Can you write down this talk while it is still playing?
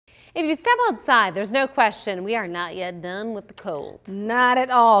If you step outside, there's no question we are not yet done with the cold. Not at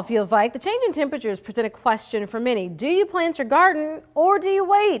all, feels like. The change in temperatures present a question for many. Do you plant your garden or do you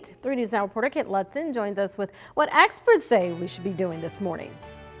wait? 3 News Now reporter Kent Lutzen joins us with what experts say we should be doing this morning.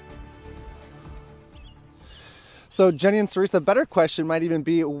 So Jenny and Sarisa, a better question might even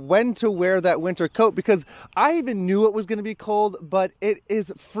be when to wear that winter coat, because I even knew it was going to be cold, but it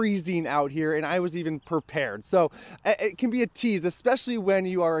is freezing out here and I was even prepared. So it can be a tease, especially when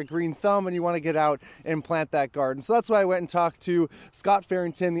you are a green thumb and you want to get out and plant that garden. So that's why I went and talked to Scott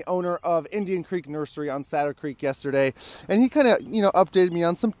Farrington, the owner of Indian Creek Nursery on Saddle Creek yesterday. And he kind of, updated me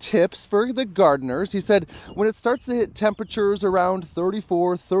on some tips for the gardeners. He said when it starts to hit temperatures around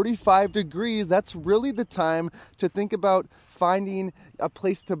 34, 35 degrees, that's really the time to think about finding a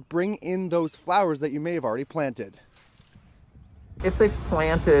place to bring in those flowers that you may have already planted. If they've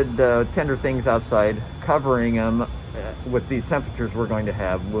planted tender things outside, covering them with the temperatures we're going to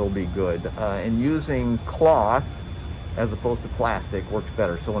have will be good. And using cloth as opposed to plastic works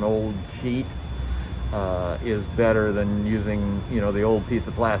better. So an old sheet is better than using, the old piece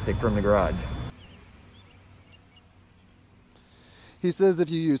of plastic from the garage. He says if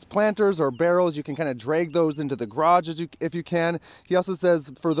you use planters or barrels, you can kind of drag those into the garage if you can. He also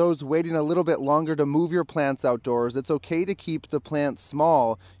says for those waiting a little bit longer to move your plants outdoors, it's okay to keep the plants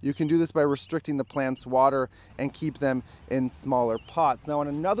small. You can do this by restricting the plants' water and keep them in smaller pots. Now, on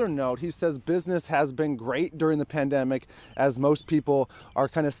another note, he says business has been great during the pandemic as most people are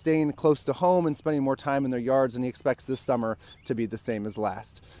kind of staying close to home and spending more time in their yards, and he expects this summer to be the same as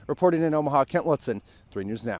last. Reporting in Omaha, Kent Lutzen, 3 News Now.